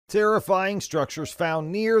Terrifying structures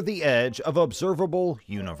found near the edge of observable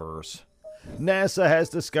universe. NASA has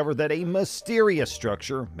discovered that a mysterious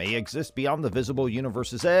structure may exist beyond the visible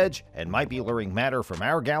universe's edge and might be luring matter from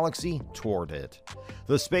our galaxy toward it.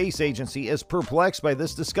 The space agency is perplexed by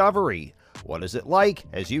this discovery. What is it like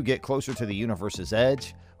as you get closer to the universe's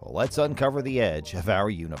edge? Well, let's uncover the edge of our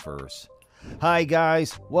universe. Hi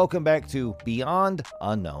guys, welcome back to Beyond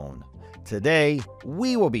Unknown. Today,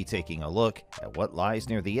 we will be taking a look at what lies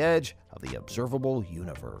near the edge of the observable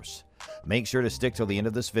universe. Make sure to stick till the end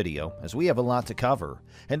of this video as we have a lot to cover.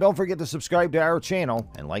 And don't forget to subscribe to our channel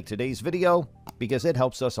and like today's video because it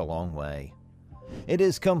helps us a long way. It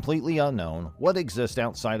is completely unknown what exists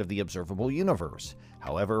outside of the observable universe.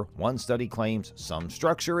 However, one study claims some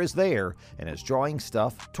structure is there and is drawing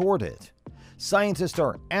stuff toward it. Scientists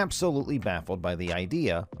are absolutely baffled by the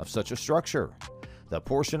idea of such a structure. The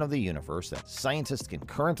portion of the universe that scientists can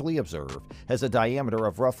currently observe has a diameter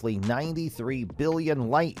of roughly 93 billion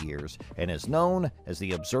light-years and is known as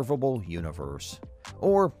the observable universe.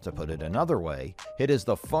 Or, to put it another way, it is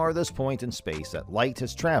the farthest point in space that light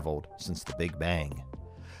has traveled since the Big Bang.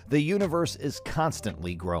 The universe is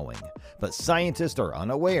constantly growing, but scientists are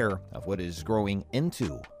unaware of what it is growing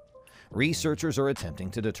into. Researchers are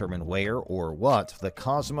attempting to determine where or what the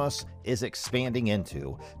cosmos is expanding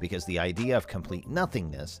into because the idea of complete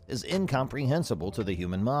nothingness is incomprehensible to the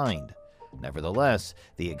human mind. Nevertheless,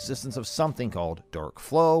 the existence of something called dark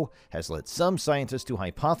flow has led some scientists to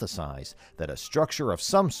hypothesize that a structure of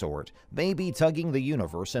some sort may be tugging the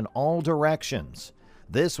universe in all directions.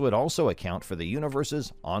 This would also account for the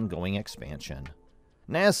universe's ongoing expansion.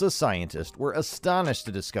 NASA scientists were astonished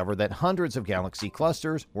to discover that hundreds of galaxy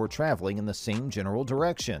clusters were traveling in the same general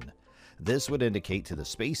direction. This would indicate to the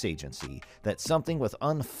space agency that something with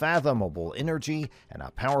unfathomable energy and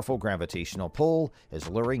a powerful gravitational pull is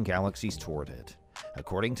luring galaxies toward it.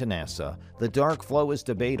 According to NASA, the dark flow is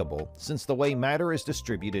debatable since the way matter is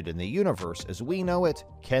distributed in the universe as we know it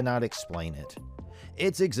cannot explain it.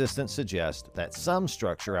 Its existence suggests that some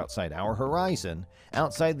structure outside our horizon,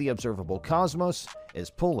 outside the observable cosmos, is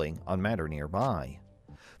pulling on matter nearby.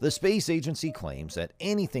 The space agency claims that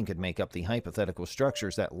anything could make up the hypothetical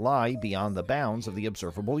structures that lie beyond the bounds of the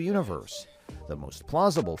observable universe. The most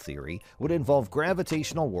plausible theory would involve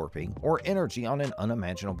gravitational warping or energy on an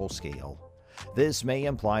unimaginable scale. This may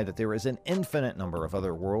imply that there is an infinite number of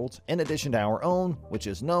other worlds in addition to our own, which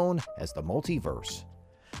is known as the multiverse.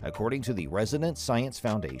 According to the Resonance Science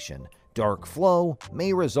Foundation, dark flow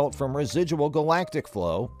may result from residual galactic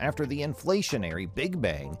flow after the inflationary Big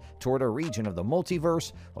Bang toward a region of the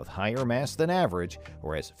multiverse with higher mass than average,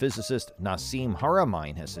 or as physicist Nassim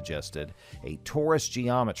Haramein has suggested, a torus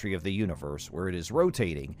geometry of the universe where it is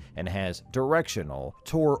rotating and has directional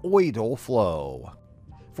toroidal flow.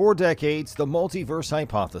 For decades, the multiverse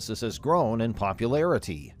hypothesis has grown in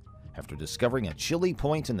popularity. After discovering a chilly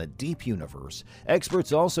point in the deep universe,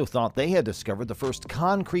 experts also thought they had discovered the first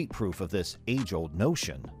concrete proof of this age-old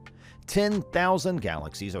notion. 10,000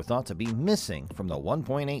 galaxies are thought to be missing from the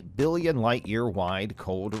 1.8 billion light-year wide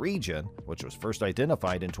cold region, which was first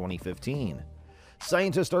identified in 2015.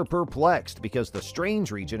 Scientists are perplexed because the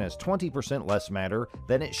strange region has 20% less matter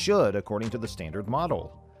than it should according to the standard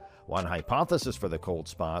model. One hypothesis for the cold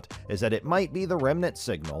spot is that it might be the remnant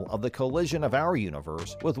signal of the collision of our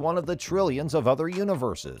universe with one of the trillions of other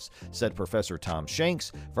universes, said Professor Tom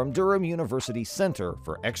Shanks from Durham University's Center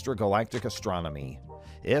for Extragalactic Astronomy.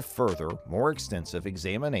 If further, more extensive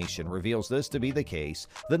examination reveals this to be the case,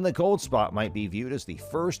 then the cold spot might be viewed as the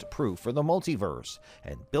first proof for the multiverse,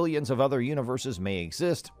 and billions of other universes may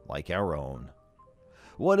exist like our own.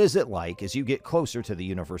 What is it like as you get closer to the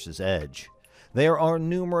universe's edge? There are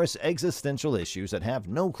numerous existential issues that have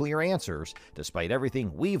no clear answers, despite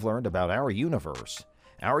everything we've learned about our universe.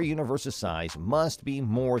 Our universe's size must be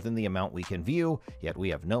more than the amount we can view, yet we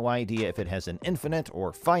have no idea if it has an infinite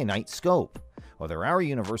or finite scope. Whether our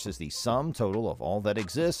universe is the sum total of all that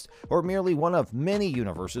exists, or merely one of many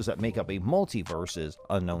universes that make up a multiverse is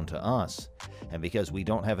unknown to us. And because we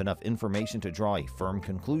don't have enough information to draw a firm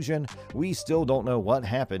conclusion, we still don't know what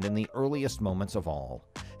happened in the earliest moments of all,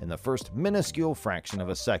 in the first minuscule fraction of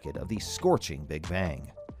a second of the scorching Big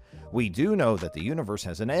Bang. We do know that the universe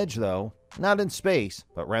has an edge, though, not in space,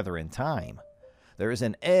 but rather in time. There is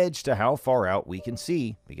an edge to how far out we can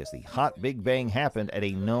see because the hot Big Bang happened at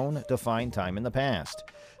a known defined time in the past,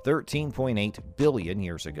 13.8 billion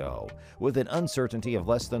years ago, with an uncertainty of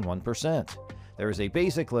less than 1%. There is a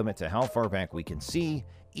basic limit to how far back we can see,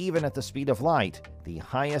 even at the speed of light, the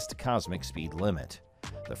highest cosmic speed limit.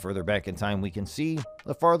 The further back in time we can see,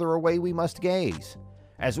 the farther away we must gaze.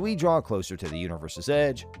 As we draw closer to the universe's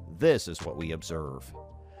edge, this is what we observe.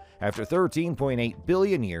 After 13.8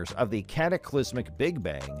 billion years of the cataclysmic Big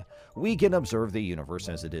Bang, we can observe the universe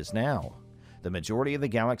as it is now. The majority of the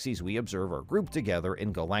galaxies we observe are grouped together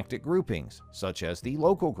in galactic groupings, such as the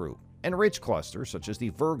Local Group, and rich clusters, such as the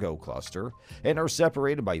Virgo cluster, and are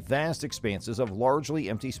separated by vast expanses of largely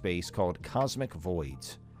empty space called cosmic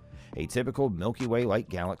voids. A typical Milky Way-like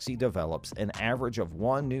galaxy develops an average of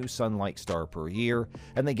one new Sun-like star per year,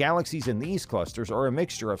 and the galaxies in these clusters are a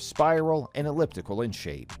mixture of spiral and elliptical in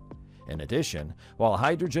shape. In addition, while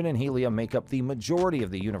hydrogen and helium make up the majority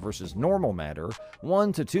of the universe's normal matter,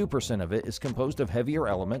 1 to 2% of it is composed of heavier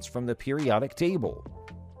elements from the periodic table.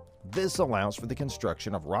 This allows for the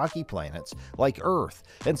construction of rocky planets like Earth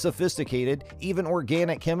and sophisticated, even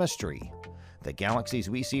organic chemistry. The galaxies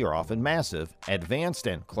we see are often massive, advanced,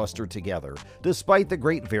 and clustered together, despite the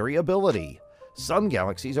great variability. Some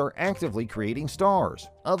galaxies are actively creating stars,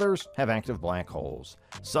 others have active black holes.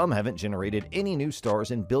 Some haven't generated any new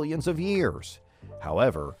stars in billions of years.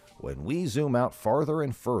 However, when we zoom out farther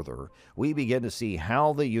and further, we begin to see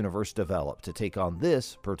how the universe developed to take on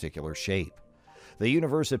this particular shape. The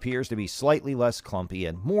universe appears to be slightly less clumpy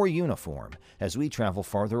and more uniform as we travel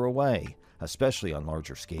farther away, especially on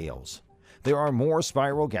larger scales. There are more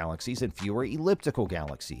spiral galaxies and fewer elliptical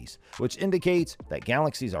galaxies, which indicates that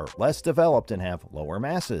galaxies are less developed and have lower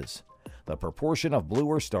masses. The proportion of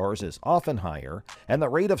bluer stars is often higher, and the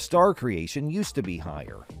rate of star creation used to be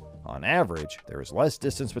higher. On average, there is less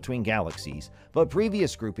distance between galaxies, but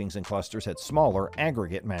previous groupings and clusters had smaller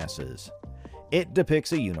aggregate masses. It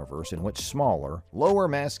depicts a universe in which smaller,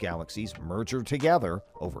 lower-mass galaxies merge together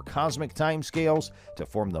over cosmic timescales to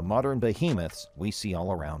form the modern behemoths we see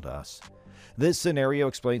all around us. This scenario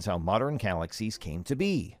explains how modern galaxies came to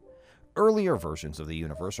be. Earlier versions of the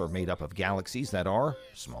universe are made up of galaxies that are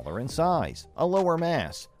smaller in size, a lower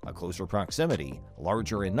mass, a closer proximity,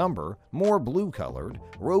 larger in number, more blue-colored,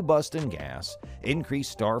 robust in gas,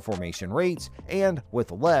 increased star formation rates, and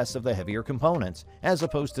with less of the heavier components, as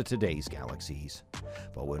opposed to today's galaxies.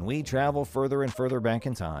 But when we travel further and further back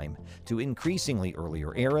in time, to increasingly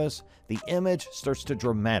earlier eras, the image starts to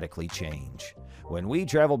dramatically change. When we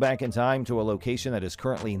travel back in time to a location that is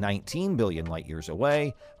currently 19 billion light-years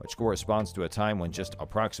away, which corresponds to a time when just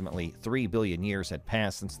approximately 3 billion years had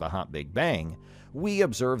passed since the hot Big Bang, we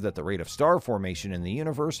observe that the rate of star formation in the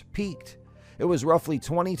universe peaked. It was roughly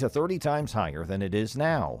 20 to 30 times higher than it is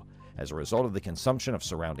now. As a result of the consumption of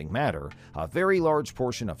surrounding matter, a very large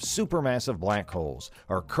portion of supermassive black holes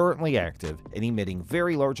are currently active and emitting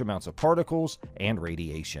very large amounts of particles and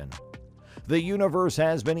radiation. The universe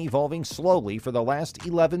has been evolving slowly for the last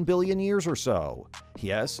 11 billion years or so.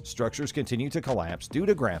 Yes, structures continue to collapse due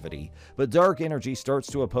to gravity, but dark energy starts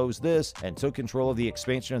to oppose this and took control of the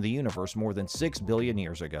expansion of the universe more than 6 billion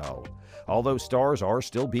years ago. Although stars are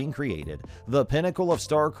still being created, the pinnacle of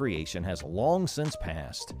star creation has long since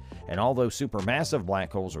passed. And although supermassive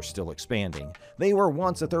black holes are still expanding, they were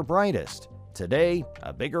once at their brightest. Today,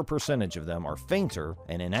 a bigger percentage of them are fainter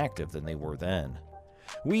and inactive than they were then.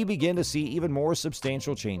 We begin to see even more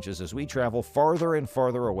substantial changes as we travel farther and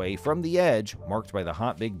farther away from the edge marked by the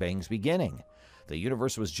hot Big Bang's beginning. The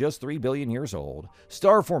universe was just 3 billion years old,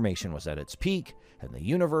 star formation was at its peak, and the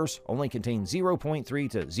universe only contained 0.3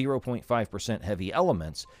 to 0.5% heavy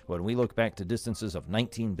elements when we look back to distances of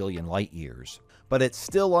 19 billion light-years. But it's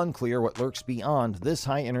still unclear what lurks beyond this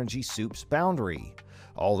high-energy soup's boundary.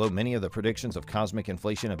 Although many of the predictions of cosmic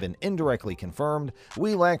inflation have been indirectly confirmed,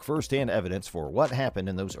 we lack first-hand evidence for what happened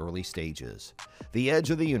in those early stages. The edge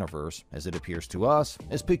of the universe, as it appears to us,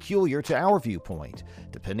 is peculiar to our viewpoint.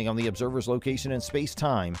 Depending on the observer's location in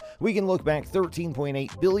space-time, we can look back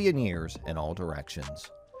 13.8 billion years in all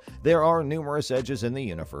directions. There are numerous edges in the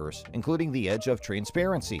universe, including the edge of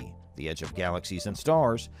transparency, the edge of galaxies and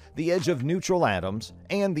stars, the edge of neutral atoms,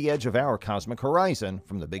 and the edge of our cosmic horizon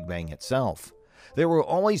from the Big Bang itself. There will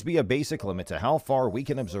always be a basic limit to how far we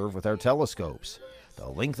can observe with our telescopes. The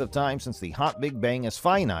length of time since the hot Big Bang is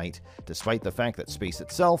finite, despite the fact that space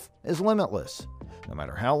itself is limitless. No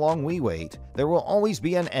matter how long we wait, there will always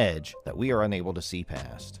be an edge that we are unable to see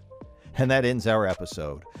past. And that ends our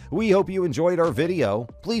episode. We hope you enjoyed our video.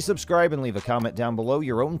 Please subscribe and leave a comment down below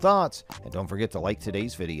your own thoughts. And don't forget to like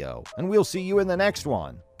today's video. And we'll see you in the next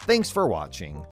one. Thanks for watching.